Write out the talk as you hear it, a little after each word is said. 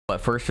What,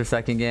 first or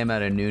second game I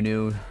had a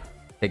Nunu,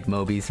 big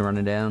Mobi's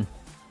running down.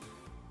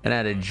 And I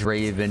had a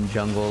Draven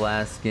jungle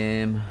last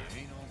game.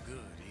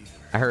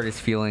 I hurt his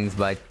feelings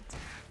by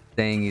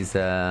saying he's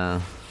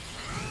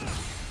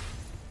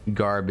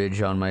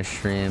garbage on my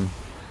stream.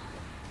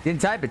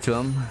 Didn't type it to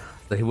him,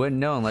 so he wouldn't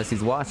know unless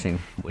he's watching,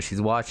 which he's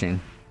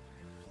watching.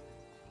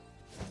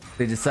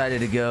 They decided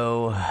to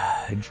go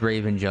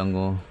Draven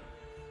jungle.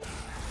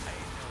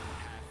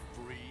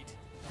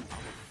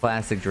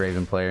 Classic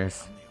Draven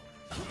players.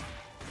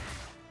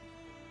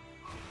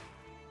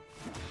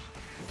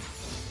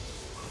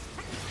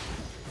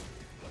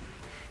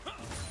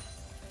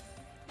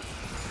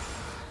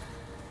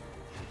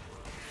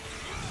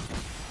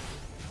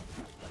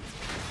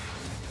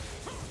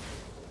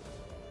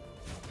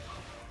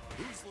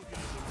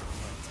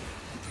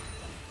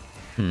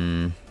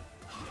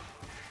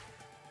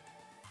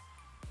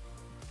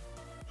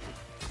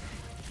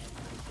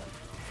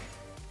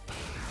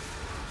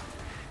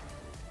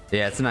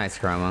 Yeah, it's a nice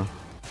chroma.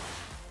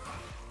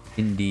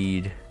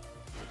 Indeed.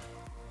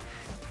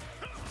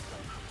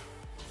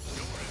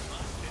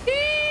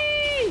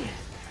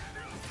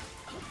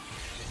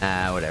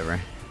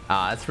 Whatever.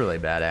 That's really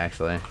bad,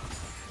 actually.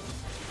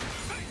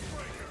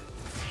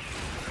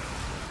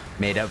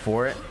 Made up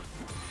for it.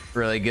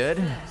 Really good.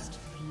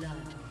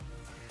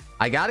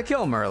 I gotta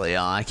kill him early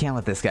on. I can't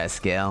let this guy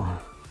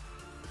scale.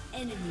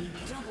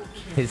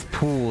 His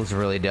pool's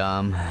really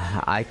dumb.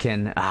 I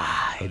can...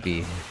 it'd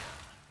be...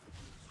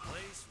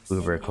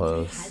 uber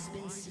close.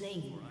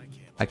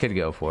 I could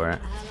go for it.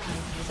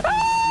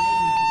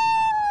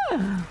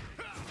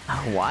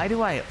 Why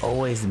do I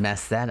always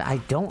mess that? I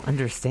don't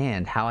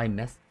understand how I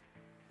mess.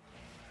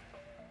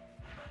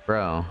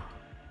 Bro.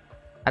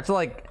 I have to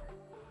like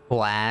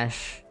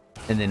flash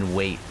and then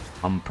wait.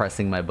 I'm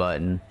pressing my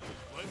button.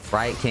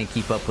 Right? Can't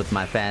keep up with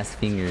my fast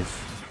fingers.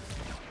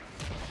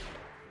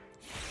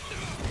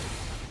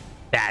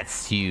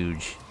 That's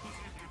huge.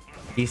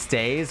 He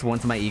stays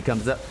once my E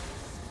comes up.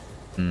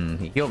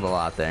 He healed a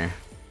lot there.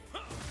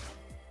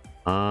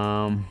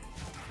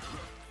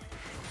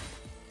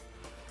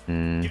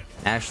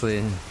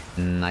 Actually,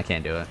 I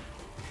can't do it.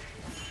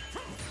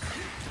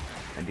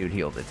 That dude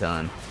healed a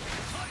ton.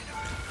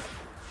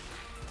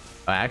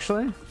 Oh,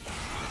 actually?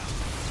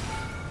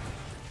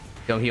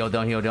 Don't heal,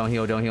 don't heal, don't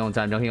heal, don't heal in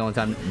time, don't heal in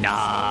time.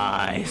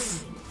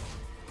 Nice!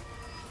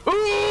 Ooh!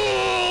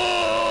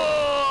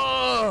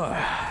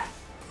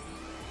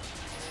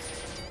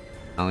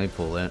 Let me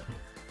pull it.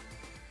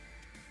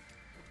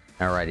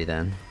 Alrighty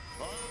then.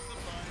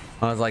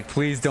 I was like,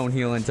 please don't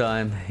heal in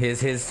time. His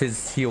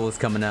heal is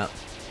coming up.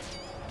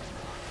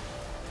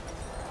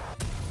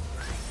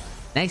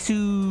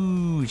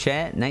 Nice-oo,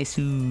 chat.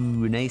 Nice-oo,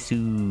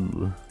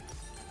 nice-oo.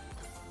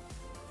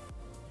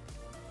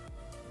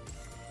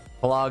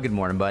 Hello, good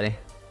morning, buddy.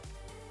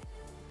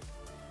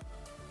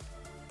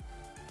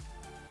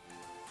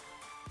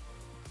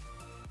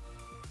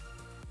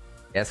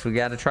 Guess we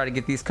gotta try to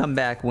get these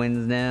comeback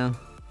wins now.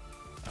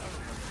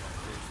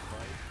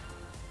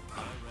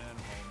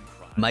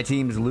 My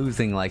team's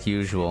losing like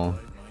usual,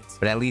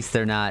 but at least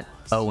they're not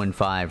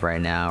 0-5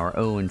 right now, or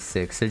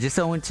 0-6. They're just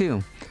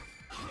 0-2.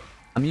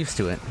 I'm used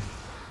to it.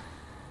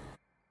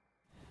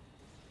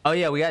 Oh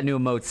yeah, we got new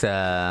emotes.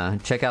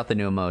 Check out the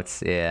new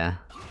emotes. Yeah.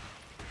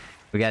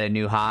 We got a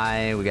new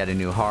high, we got a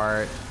new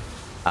heart.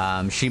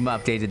 Shima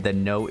updated the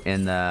note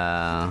in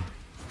the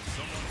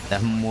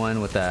one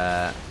with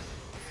a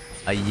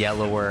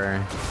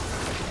yellower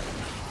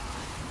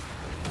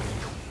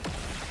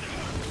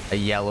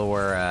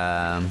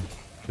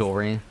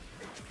jewelry.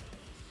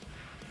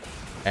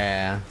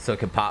 Yeah, so it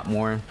could pop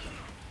more.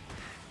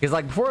 Because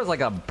like before it was like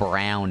a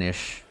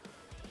brownish,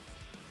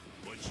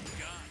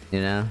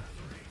 you know?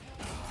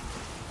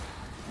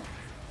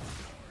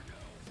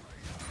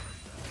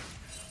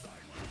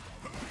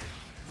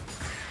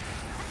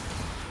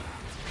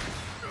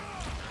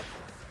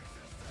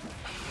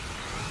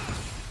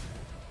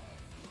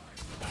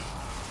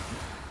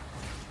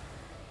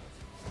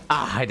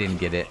 I didn't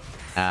get it.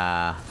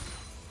 Uh-oh.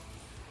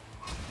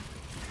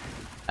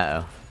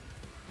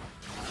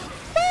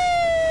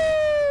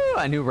 Woo!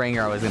 I knew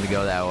Ranger was gonna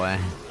go that way.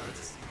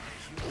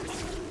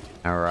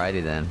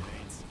 Alrighty then.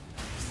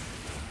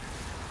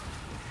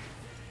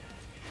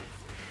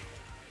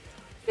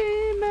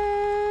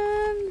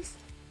 Demons.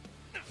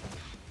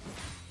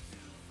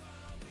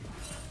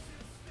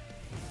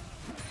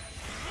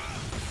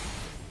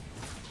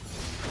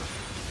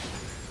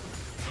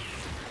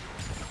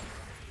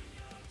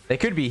 They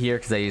could be here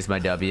because I used my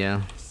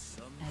W.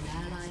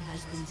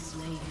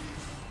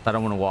 I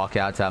don't want to walk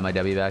out to have my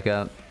W back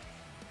up.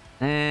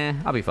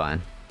 I'll be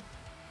fine.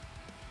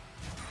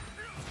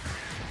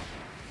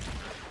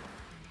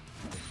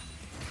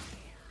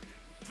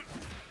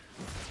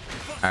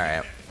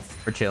 Alright,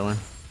 we're chilling.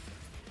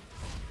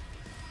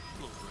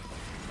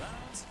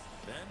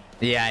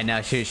 Yeah, I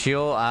know.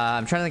 She'll.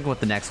 I'm trying to think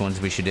what the next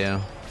ones we should do.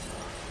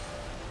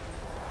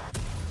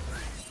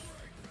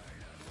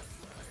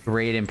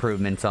 Great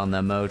improvements on the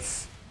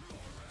emotes.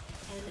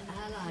 An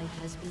ally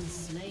has been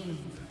slain.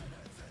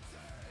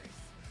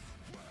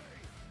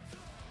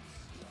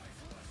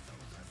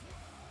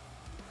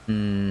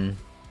 Hmm.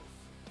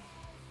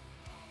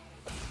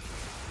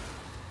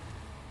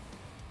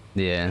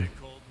 Yeah. They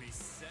called me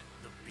Sett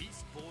the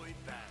Beast Boy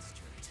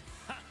Bastard.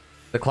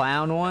 The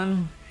clown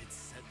one? It's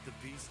Sett the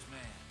Beast Man.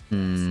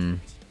 Hmm.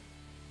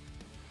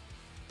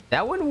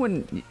 That one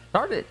wouldn't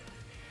start it.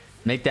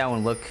 Make that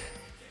one look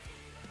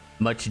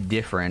much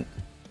different.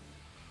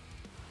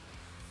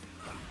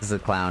 This is a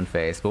clown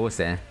face, but we'll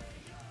see.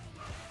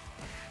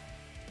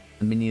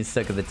 The minions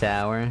stuck at the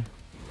tower.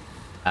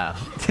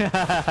 Oh.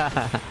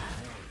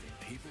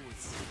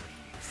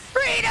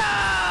 Frito!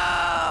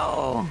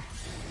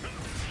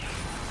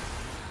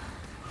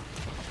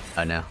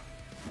 Oh no.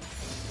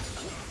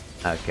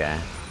 Okay.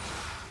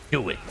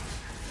 Do it.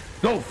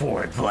 Go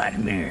for it,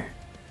 Vladmir.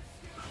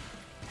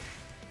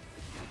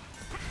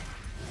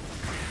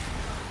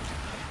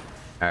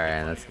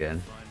 Alright, that's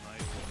good.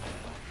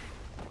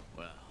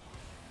 Well,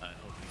 I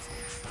hope he's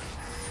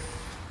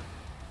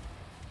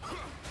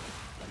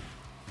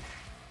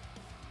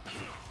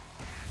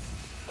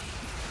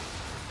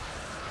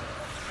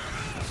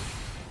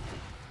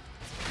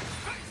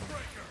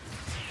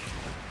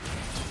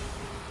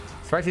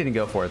Surprised he didn't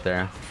go for it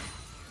there.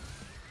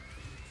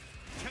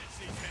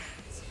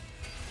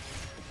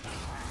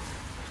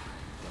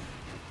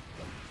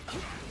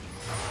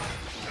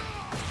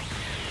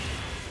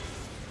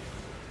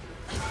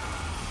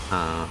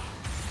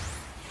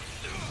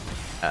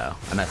 Oh,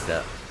 I messed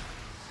up.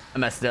 I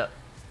messed up.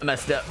 I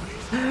messed up.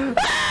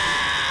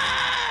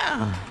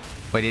 Ah!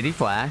 Wait, did he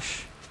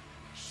flash?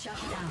 Shut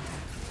down.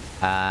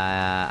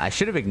 I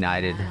should have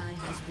ignited. Ally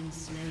has been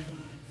slain.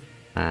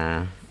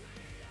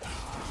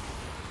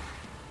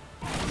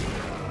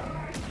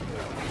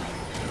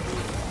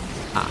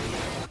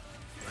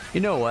 You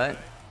know what?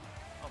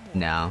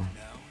 No.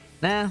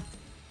 Nah.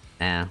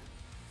 Nah.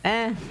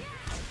 Eh.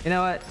 You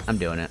know what? I'm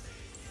doing it.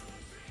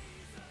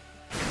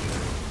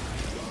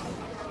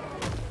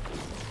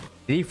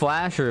 Did he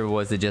flash or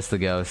was it just the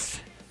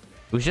ghost?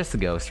 It was just the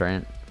ghost,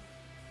 right?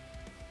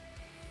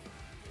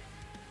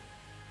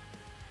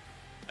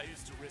 I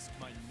used to risk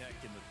my neck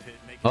in the pit.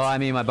 Well, I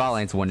mean, my bot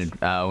lane's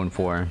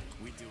 0-4.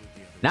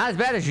 Not as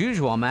bad as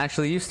usual. I'm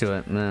actually used to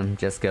it.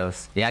 Just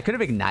ghost. Yeah, I could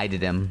have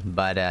ignited him,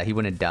 but he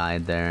wouldn't have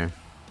died there.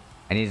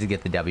 I needed to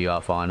get the W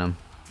off on him.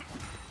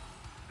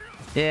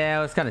 Yeah,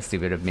 it was kind of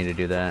stupid of me to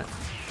do that.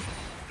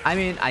 I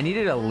mean, I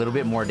needed a little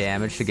bit more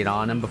damage to get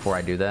on him before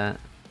I do that.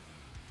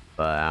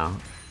 But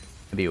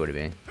maybe it would have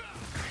been.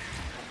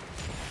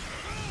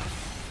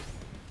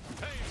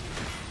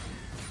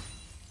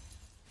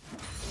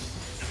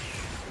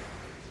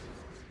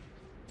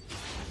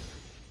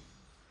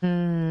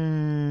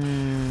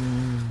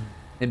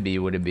 It'd be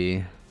what it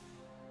be.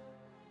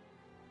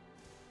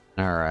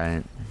 All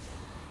right.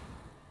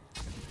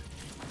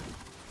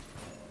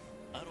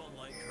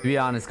 To be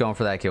honest, going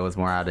for that kill was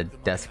more out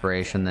of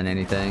desperation than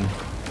anything.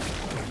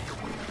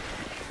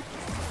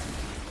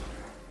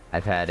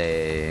 I've had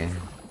a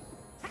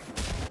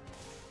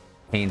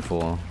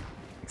painful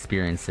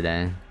experience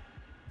today.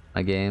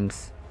 My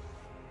games.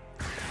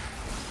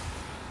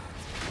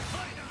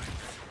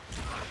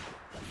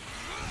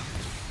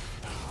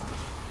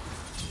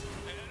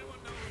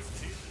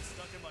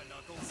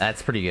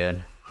 That's pretty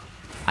good.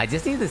 I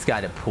just need this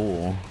guy to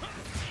pull.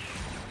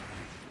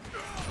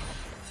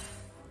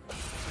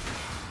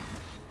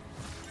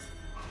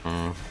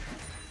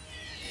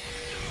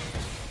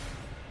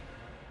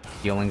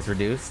 Healing's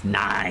reduced.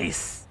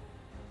 Nice.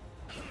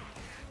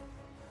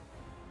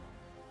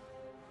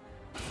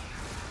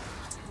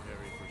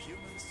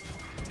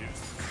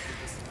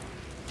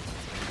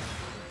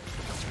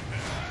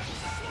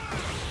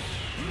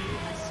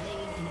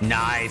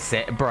 Nice,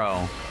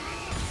 bro.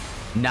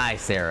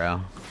 Nice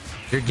arrow.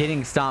 You're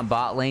getting stomped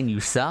bot lane.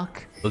 You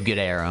suck. Well, good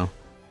arrow.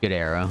 Good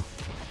arrow.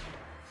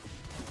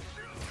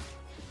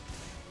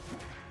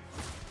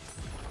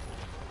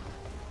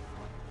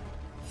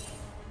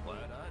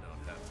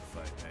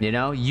 You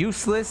know,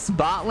 useless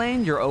bot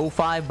lane, your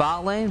 0-5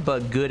 bot lane,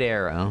 but good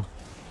arrow.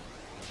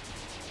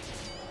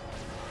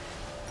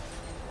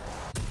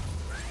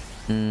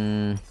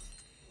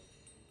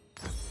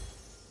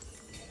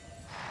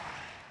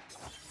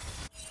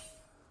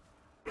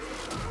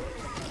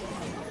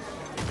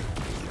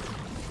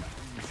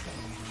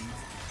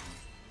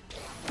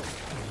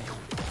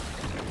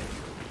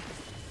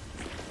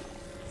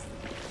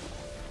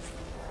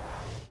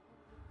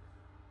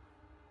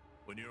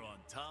 When you're on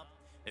top,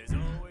 there's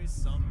always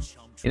some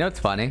chump. You know what's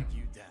funny?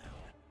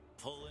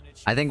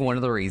 I think one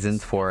of the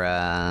reasons for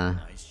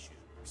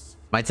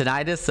my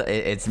tinnitus,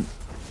 it's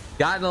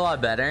gotten a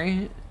lot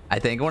better. I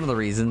think one of the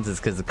reasons is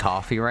because of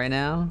coffee right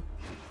now.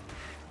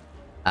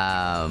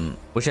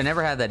 Which I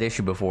never had that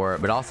issue before,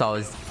 but also I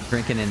was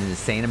drinking an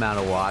insane amount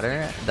of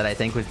water that I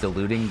think was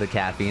diluting the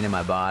caffeine in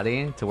my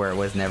body to where it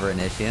was never an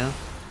issue.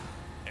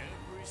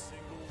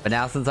 But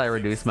now since I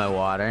reduced my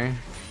water,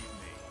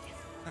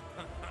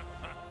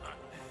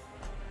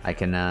 I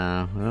can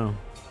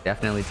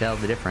definitely tell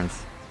the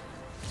difference.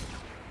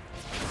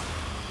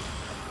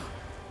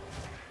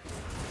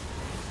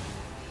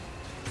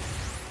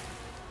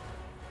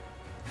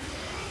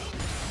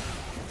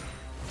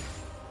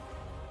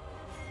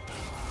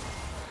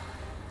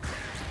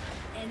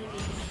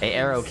 Hey,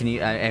 Arrow, can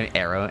you...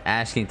 Arrow.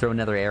 Ash, can you throw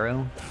another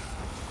arrow?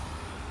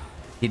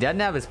 He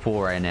doesn't have his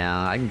pool right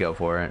now. I can go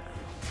for it.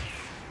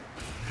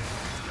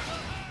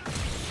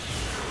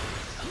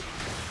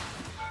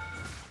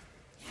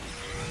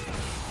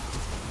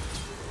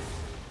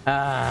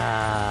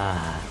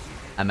 Ah,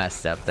 I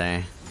messed up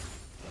there.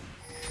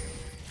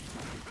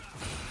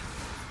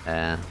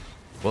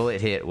 Will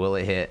it hit? Will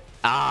it hit?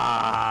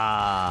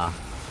 Ah!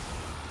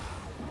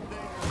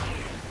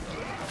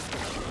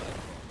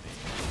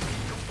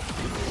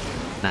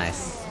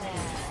 Nice.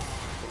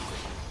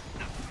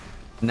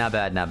 Not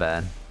bad, not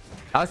bad.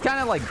 I was kind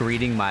of like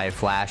greeting my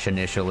flash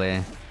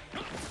initially.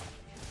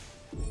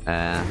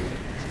 Alright,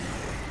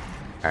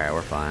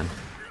 we're fine.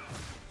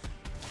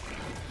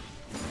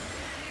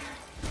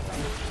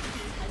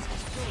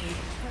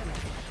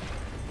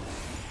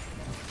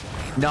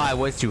 No, I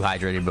was too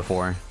hydrated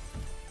before.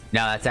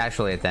 No, that's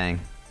actually a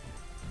thing.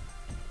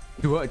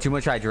 Too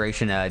much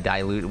hydration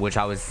dilute, which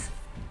it was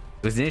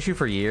an issue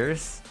for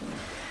years.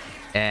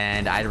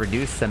 And I'd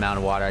reduced the amount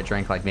of water I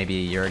drank like maybe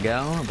a year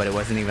ago, but it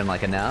wasn't even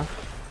like enough.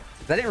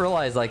 I didn't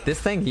realize like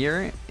this thing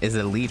here is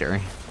a liter.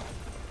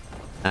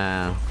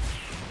 But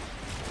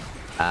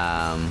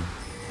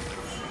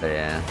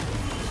yeah.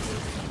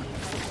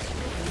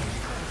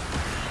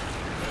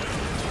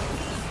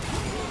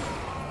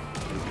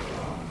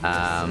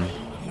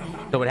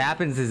 So what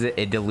happens is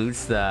it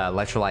dilutes the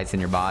electrolytes in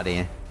your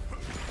body.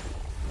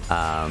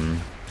 And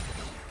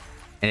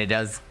it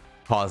does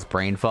cause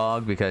brain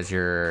fog because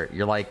you're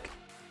like,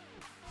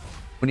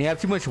 when you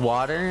have too much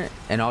water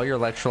and all your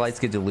electrolytes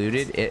get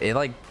diluted, it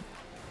like,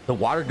 the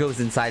water goes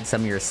inside some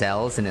of your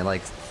cells and it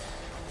like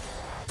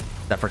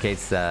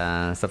suffocates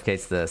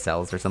the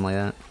cells or something like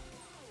that.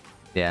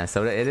 Yeah,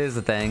 so it is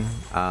a thing.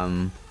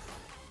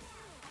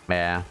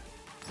 Yeah.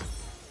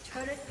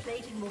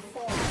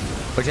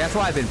 Which that's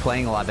why I've been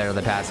playing a lot better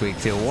the past week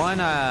too. One,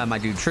 my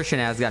nutrition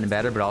has gotten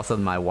better, but also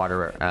my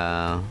water,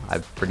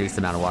 I've reduced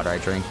the amount of water I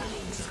drink,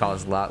 which has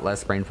caused a lot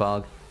less brain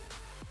fog.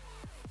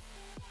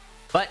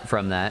 But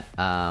from that,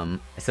 I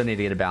still need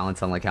to get a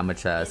balance on like how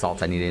much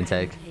salt I need to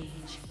intake.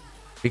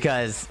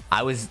 Because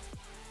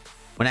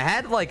when I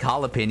had like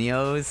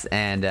jalapenos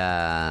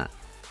and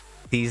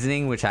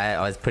seasoning, which I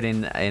was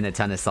putting in a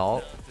ton of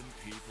salt,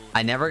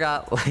 I never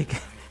got like,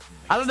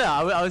 I don't know,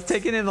 I was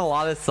taking in a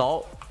lot of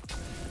salt.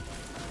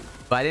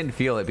 But I didn't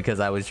feel it because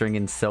I was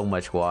drinking so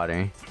much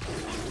water.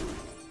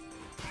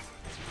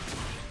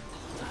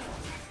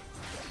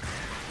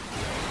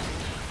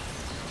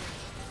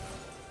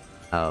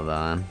 Hold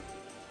on.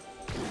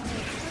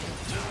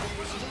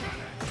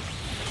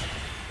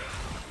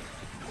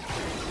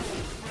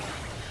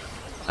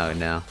 Oh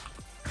no.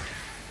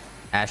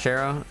 Ash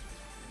Arrow?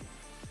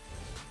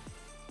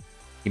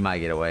 He might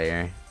get away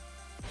here.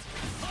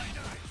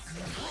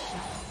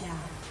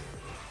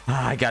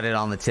 Ah, I got it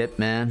on the tip,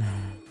 man.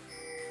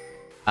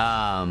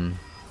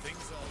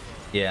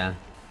 Yeah.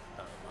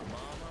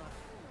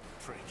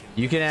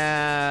 You can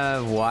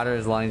have water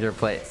as long as you're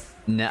playing.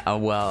 No,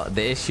 well,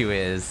 the issue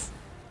is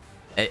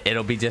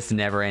it'll be just a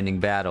never-ending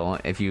battle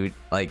if you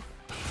like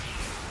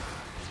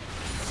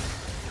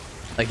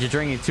you're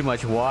drinking too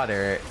much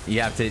water.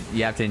 You have to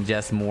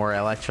ingest more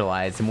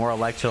electrolytes. More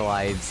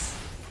electrolytes.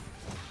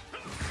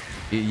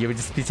 You would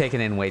just be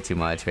taking in way too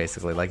much,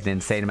 basically, like the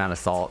insane amount of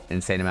salt,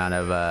 insane amount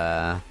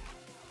of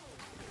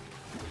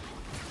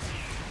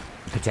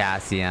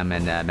potassium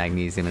and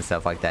magnesium and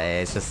stuff like that.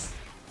 It's just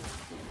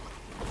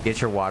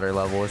get your water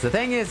levels. The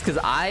thing is, because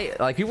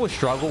people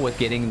struggle with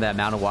getting the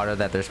amount of water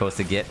that they're supposed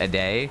to get a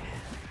day.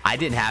 I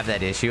didn't have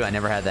that issue. I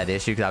never had that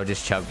issue because I would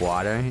just chug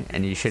water,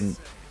 and you shouldn't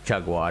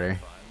chug water.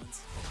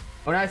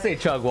 When I say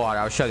chug water,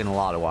 I was chugging a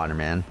lot of water,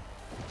 man.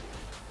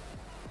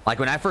 Like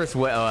when I first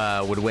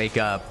would wake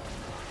up,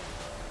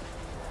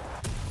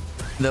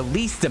 the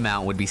least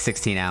amount would be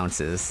 16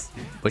 ounces,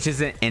 which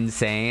isn't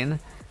insane.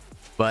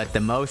 But the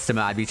most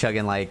amount, I'd be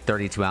chugging like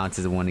 32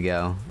 ounces in one to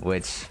go,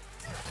 which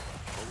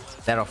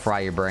that'll fry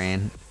your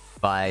brain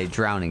by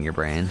drowning your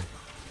brain.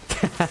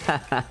 So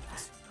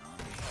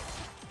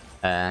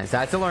I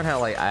had to learn how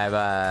to I've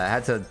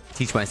had to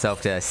teach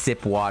myself to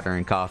sip water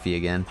and coffee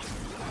again.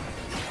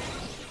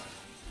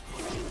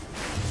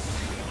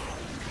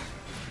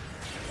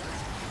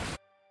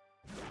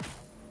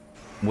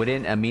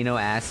 Wouldn't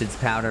amino acids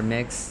powder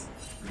mix?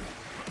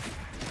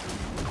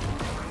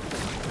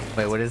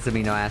 Wait, what does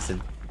amino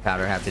acid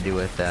powder have to do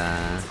with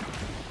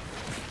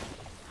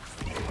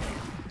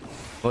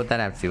what would that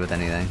have to do with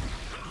anything?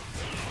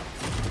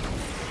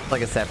 It's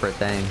like a separate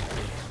thing.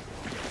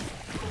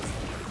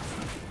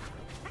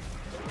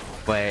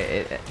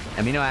 Wait,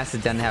 amino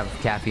acid doesn't have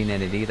caffeine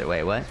in it either.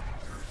 Wait, what?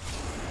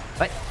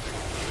 What?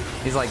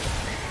 He's like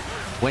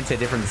went to a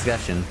different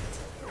discussion.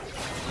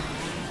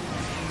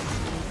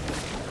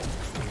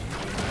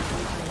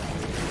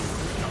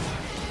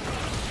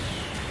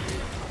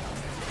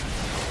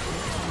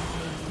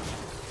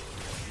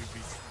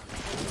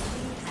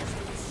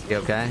 You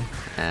okay?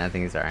 I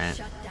think he's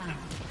alright.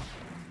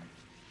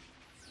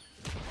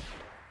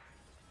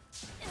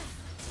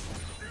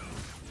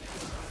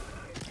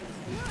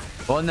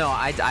 Well, no,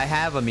 I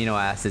have amino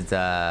acids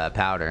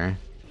powder,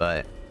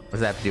 but what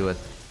does that have to do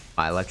with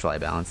my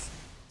electrolyte balance?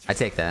 I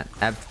take that.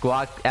 I have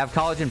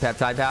collagen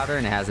peptide powder,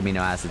 and it has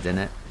amino acids in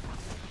it.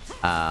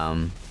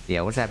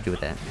 Yeah, what does that have to do with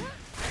that?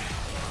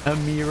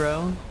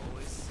 Amiro.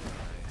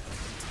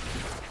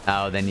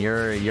 Oh, then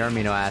your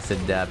amino acid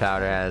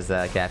powder has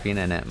caffeine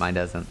in it. Mine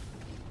doesn't.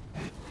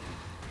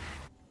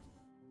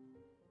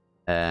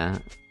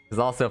 Because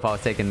also, if I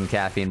was taking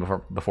caffeine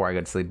before I go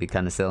to sleep, it'd be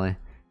kind of silly.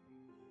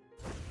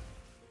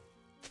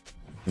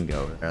 You can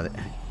go over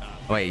there.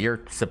 Wait, your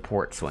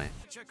support swing.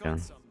 Check out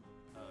some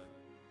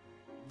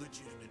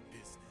legitimate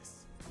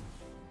business.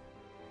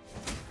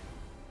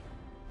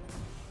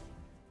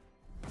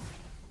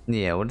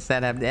 Yeah, what does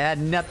that have to add?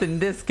 Nothing.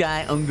 This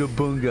guy, Unga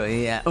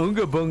Bunga. Yeah,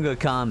 Unga Bunga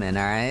comment,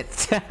 alright?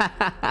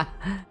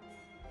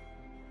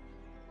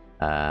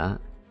 Trying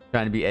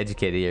to be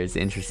educated here. It's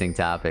an interesting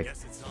topic.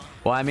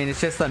 Well, I mean, it's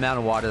just the amount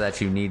of water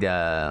that you need.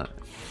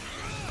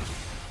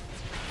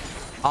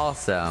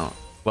 Also,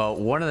 well,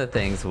 one of the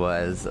things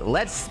was,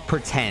 let's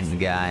pretend,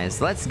 guys.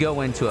 Let's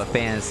go into a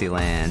fantasy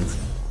land,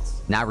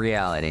 not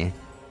reality,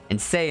 and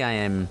say I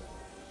am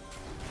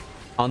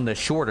on the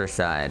shorter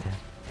side.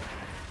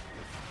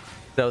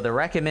 So the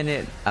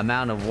recommended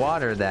amount of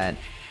water that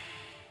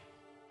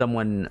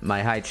someone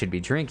my height should be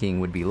drinking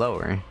would be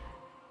lower.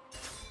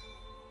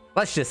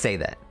 Let's just say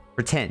that.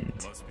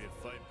 Pretend.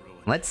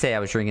 Let's say I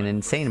was drinking an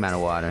insane amount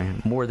of water,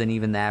 more than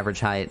even the average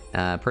height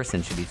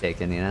person should be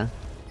taking, you know?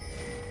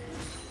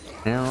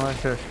 And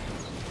let's just...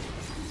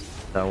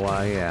 So,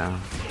 yeah.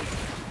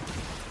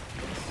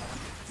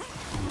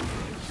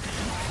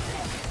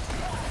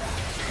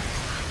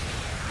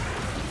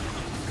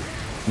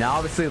 Now,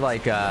 obviously,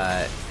 like,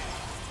 oh,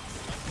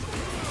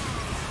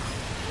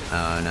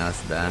 no,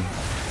 it's bad.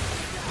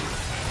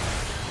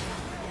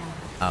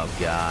 Oh,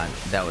 God.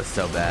 That was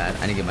so bad.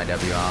 I need to get my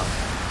W off.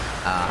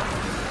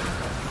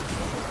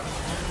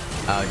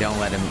 Oh, don't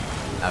let him...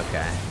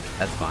 Okay.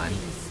 That's fine.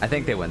 I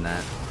think they win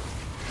that.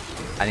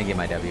 I didn't get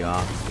my W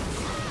off.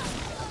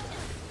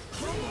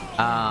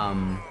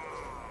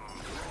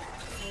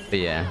 But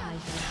yeah.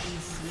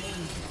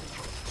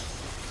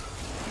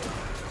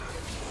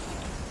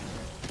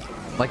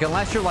 Like,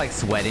 unless you're, like,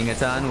 sweating a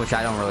ton, which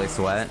I don't really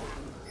sweat.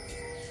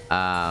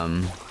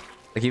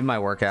 Like, even my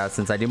workouts,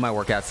 since I do my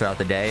workouts throughout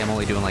the day, I'm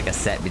only doing, like, a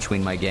set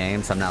between my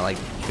games. I'm not, like,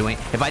 doing...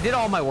 If I did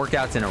all my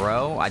workouts in a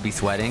row, I'd be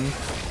sweating,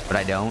 but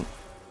I don't.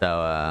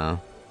 So,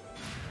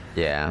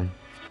 yeah.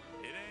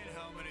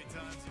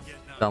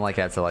 It's not like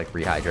I have to, like,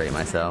 rehydrate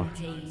myself.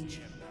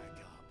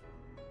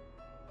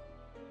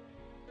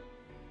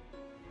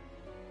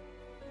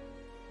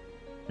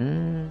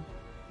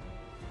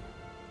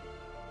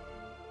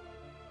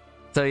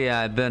 So,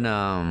 yeah, I've been,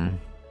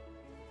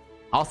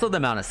 also the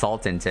amount of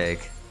salt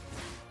intake.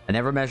 I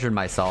never measured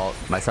my salt.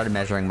 I started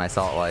measuring my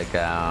salt, like,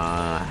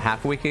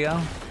 half a week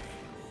ago.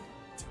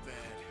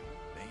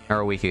 Or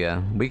a week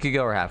ago. Week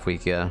ago or half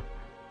week ago.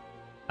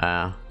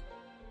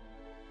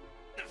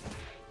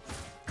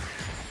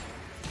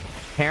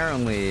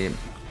 Apparently,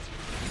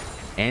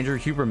 Andrew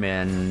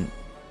Huberman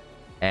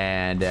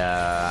and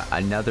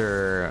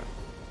another,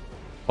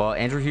 well,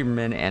 Andrew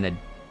Huberman and a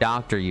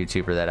doctor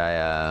YouTuber that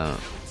I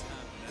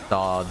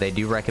saw, they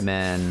do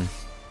recommend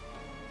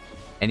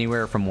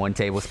anywhere from 1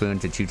 tablespoon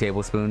to 2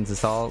 tablespoons of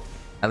salt.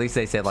 At least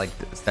they said, like,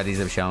 studies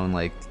have shown,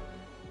 like,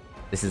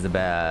 this is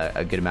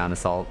a good amount of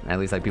salt. At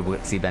least, like, people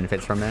see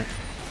benefits from it.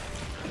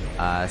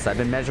 So I've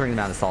been measuring the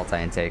amount of salt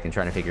I intake and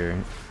trying to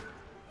figure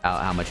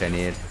out how much I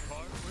need.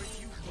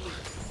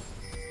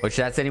 Which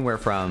that's anywhere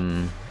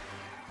from...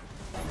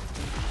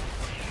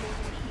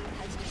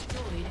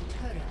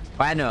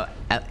 I know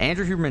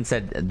Andrew Huberman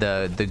said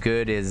the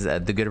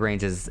good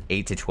range is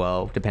 8 to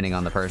 12, depending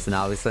on the person,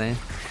 obviously.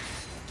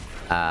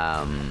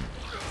 At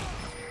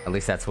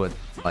least that's what,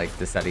 like,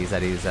 the studies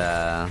that he's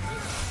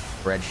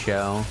read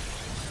show.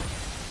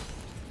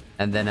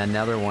 And then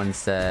another one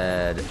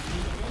said...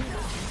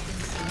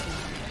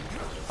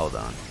 Hold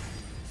on.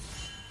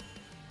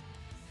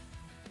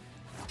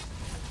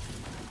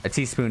 A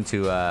teaspoon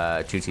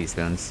to 2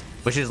 teaspoons,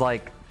 which is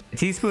like, a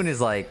teaspoon is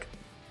like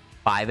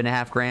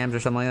 5.5 grams or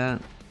something like that.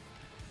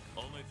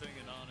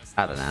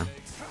 I don't know.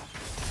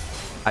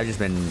 I've just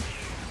been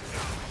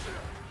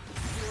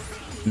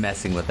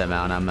messing with the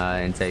amount I'm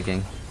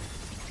intaking.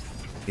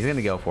 He's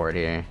gonna go for it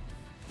here.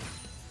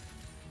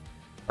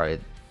 Probably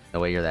the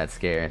way you're that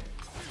scared.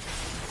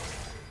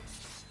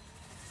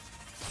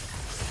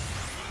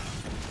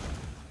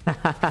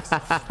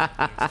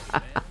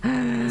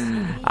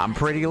 I'm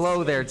pretty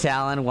low there,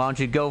 Talon. Why don't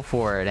you go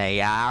for it?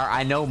 Hey,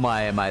 I know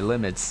my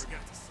limits.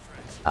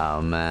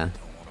 Oh, man.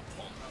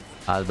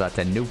 I was about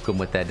to nuke him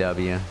with that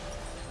W.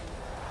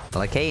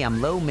 Like, hey,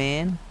 I'm low,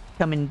 man.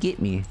 Come and get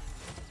me.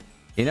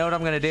 You know what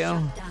I'm gonna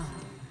do?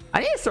 I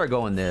need to start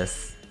going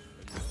this.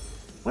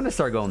 I'm gonna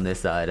start going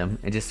this item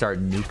and just start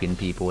nuking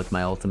people with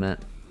my ultimate.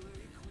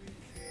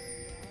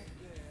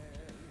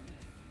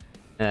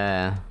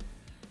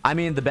 I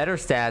mean, the better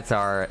stats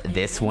are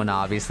this one,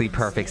 obviously.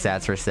 Perfect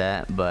stats for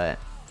Sett, but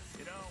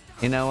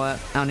You know what?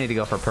 I don't need to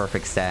go for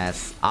perfect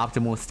stats.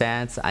 Optimal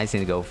stats. I just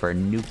need to go for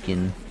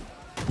nuking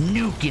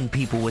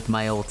people with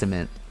my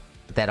ultimate.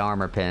 With that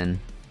armor pin.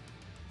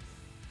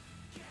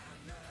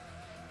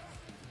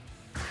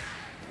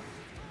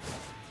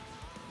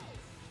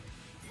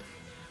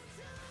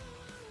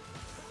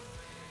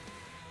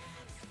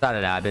 I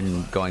don't know. I've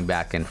been going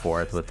back and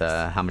forth with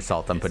how much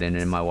salt I'm putting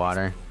in my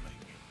water.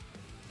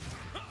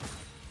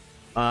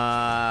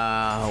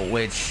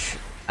 Which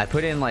I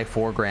put in like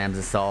 4 grams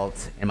of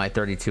salt in my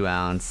 32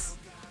 ounce,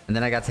 and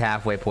then I got to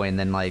halfway point and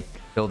then like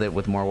filled it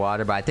with more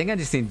water. But I think I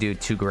just need to do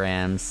 2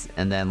 grams,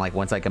 and then like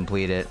once I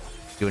complete it,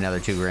 do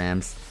another 2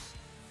 grams.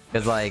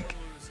 Because like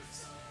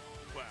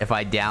if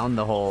I down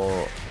the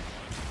whole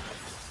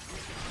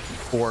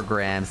 4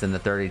 grams in the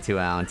 32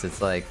 ounce,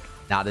 it's like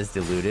not as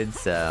diluted,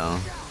 so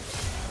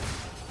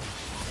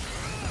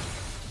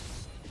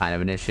kind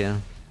of an issue.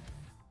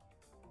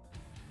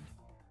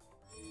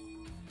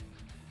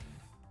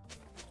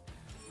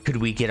 Could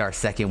we get our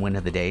second win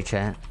of the day,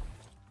 chat?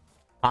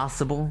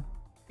 Possible?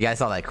 You guys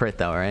saw that crit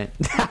though, right?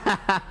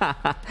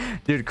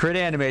 Dude, crit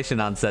animation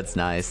on Sett's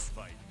nice.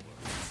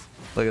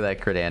 Look at that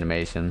crit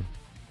animation.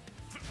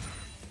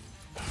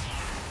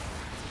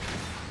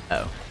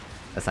 Oh,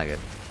 that's not good.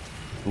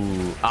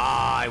 Ooh,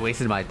 I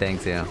wasted my thing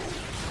too.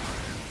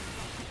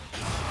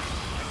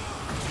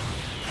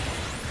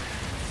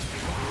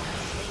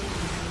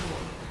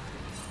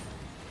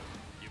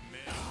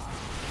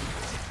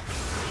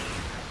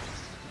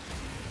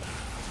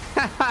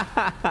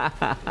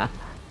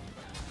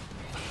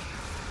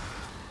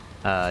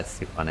 It's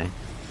too funny.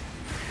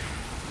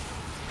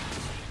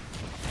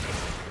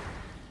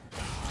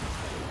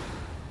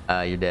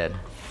 You're dead.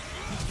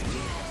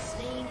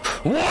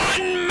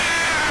 One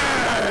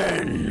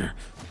man!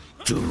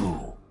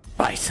 2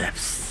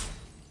 biceps.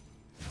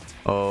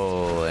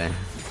 Oh.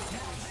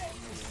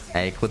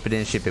 Hey, clip it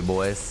and ship it,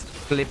 boys.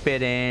 Clip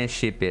it and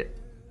ship it.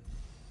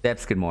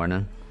 Steps, good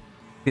morning.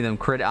 See them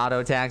crit auto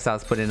attacks I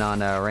was putting on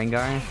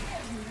Rengar?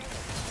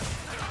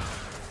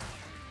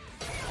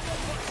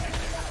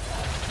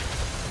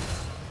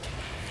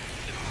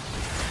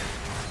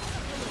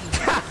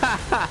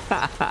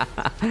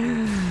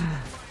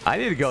 I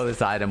need to go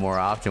this item more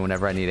often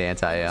whenever I need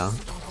anti-AO.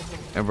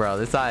 And bro,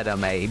 this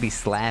item, hey, he be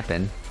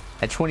slapping.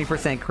 At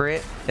 20%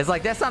 crit, it's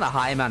like, that's not a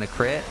high amount of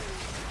crit.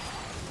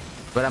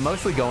 But I'm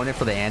mostly going in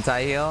for the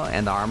anti-heal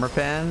and the armor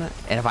pen.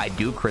 And if I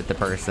do crit the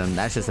person,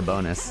 that's just a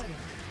bonus.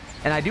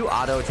 And I do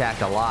auto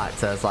attack a lot,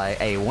 so it's like,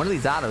 hey, one of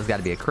these autos got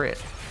to be a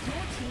crit.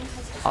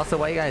 Also,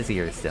 why you guys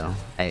here still?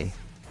 Hey,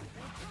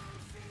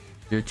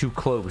 you're too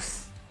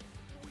close.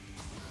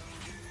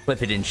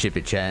 Flip it and ship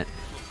it, chat.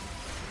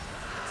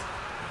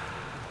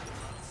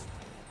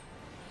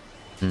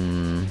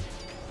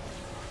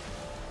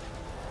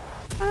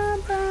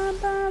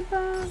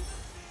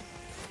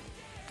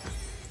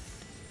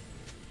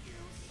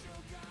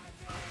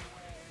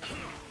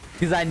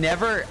 Because I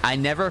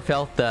never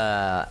felt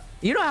the,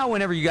 you know how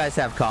whenever you guys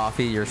have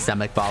coffee, your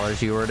stomach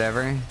bothers you or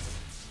whatever, and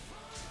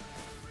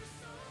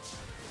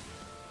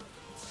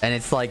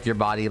it's like your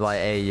body like,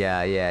 hey,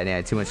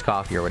 yeah, too much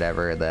coffee or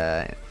whatever.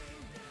 The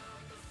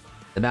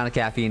amount of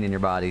caffeine in your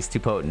body is too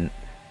potent.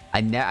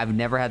 I've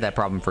never had that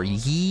problem for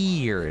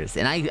years,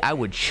 and I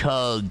would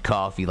chug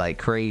coffee like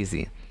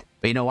crazy.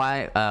 But you know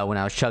why? When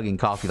I was chugging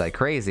coffee like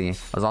crazy, I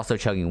was also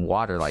chugging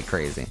water like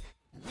crazy.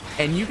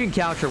 And you can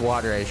count your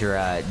water as your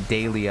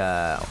daily,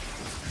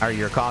 or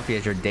your coffee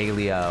as your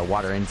daily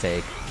water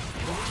intake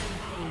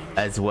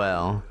as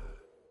well.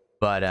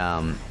 But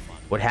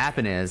what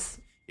happened is,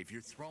 if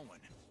you're throwing,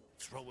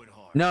 throw it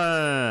hard.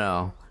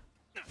 No.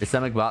 The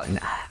stomach ball. Nah,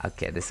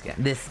 okay, this guy.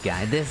 Listen,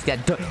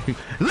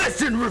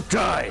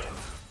 Riptide.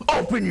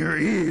 Open your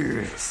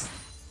ears.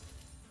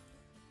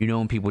 You know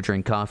when people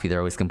drink coffee, they're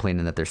always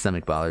complaining that their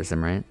stomach bothers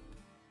them, right?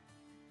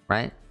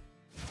 Right?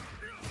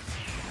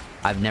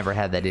 I've never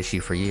had that issue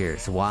for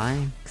years.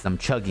 Why? Because I'm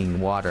chugging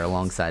water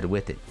alongside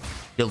with it,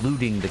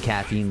 diluting the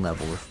caffeine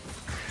levels,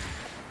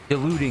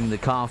 diluting the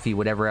coffee,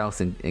 whatever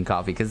else in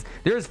coffee, because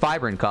there is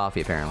fiber in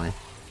coffee apparently.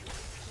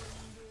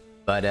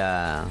 But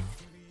so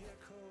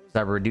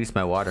I've reduced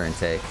my water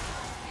intake.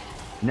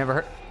 Never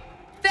heard.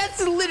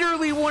 That's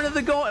literally one of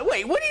the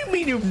Wait, what do you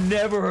mean you've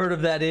never heard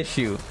of that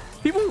issue?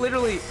 People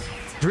literally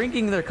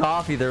drinking their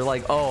coffee, they're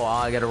like, oh,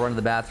 I gotta run to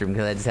the bathroom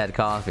because I just had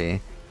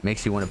coffee.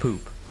 Makes you want to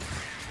poop.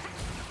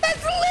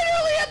 That's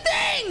literally a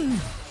thing!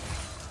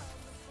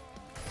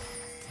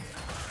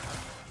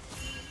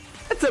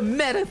 That's a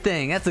meta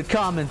thing. That's a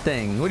common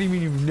thing. What do you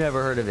mean you've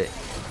never heard of it?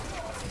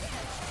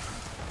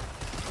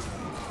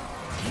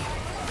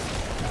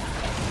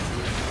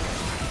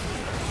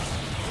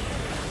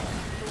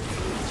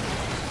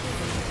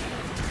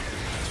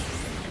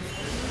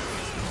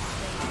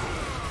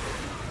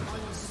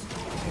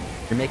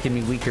 You're making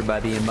me weaker by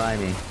being by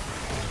me.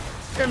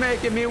 You're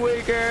making me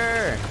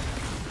weaker!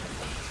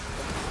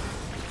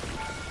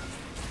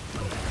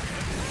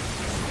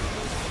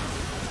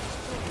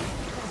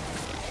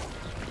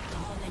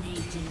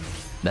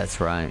 That's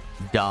right.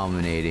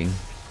 Dominating.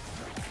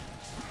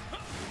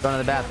 Going to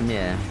the bathroom,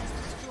 yeah.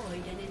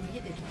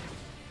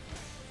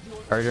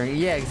 Or drink,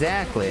 yeah,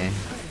 exactly.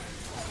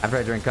 After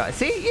I drink coffee.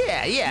 See,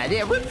 yeah.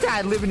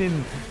 Riptide living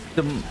in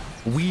some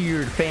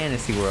weird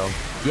fantasy world.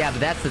 Yeah, but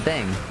that's the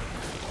thing.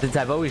 Since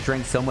I've always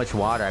drank so much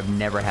water, I've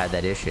never had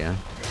that issue.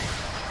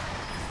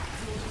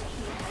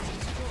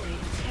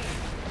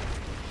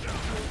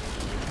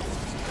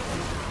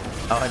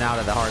 Oh, and out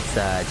of the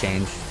hearts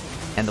change.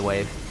 And the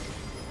wave.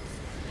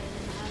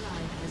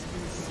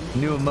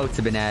 New emotes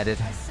have been added.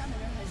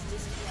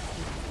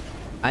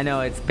 I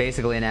know, it's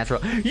basically a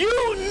natural. You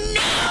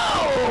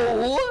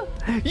know!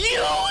 You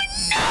know!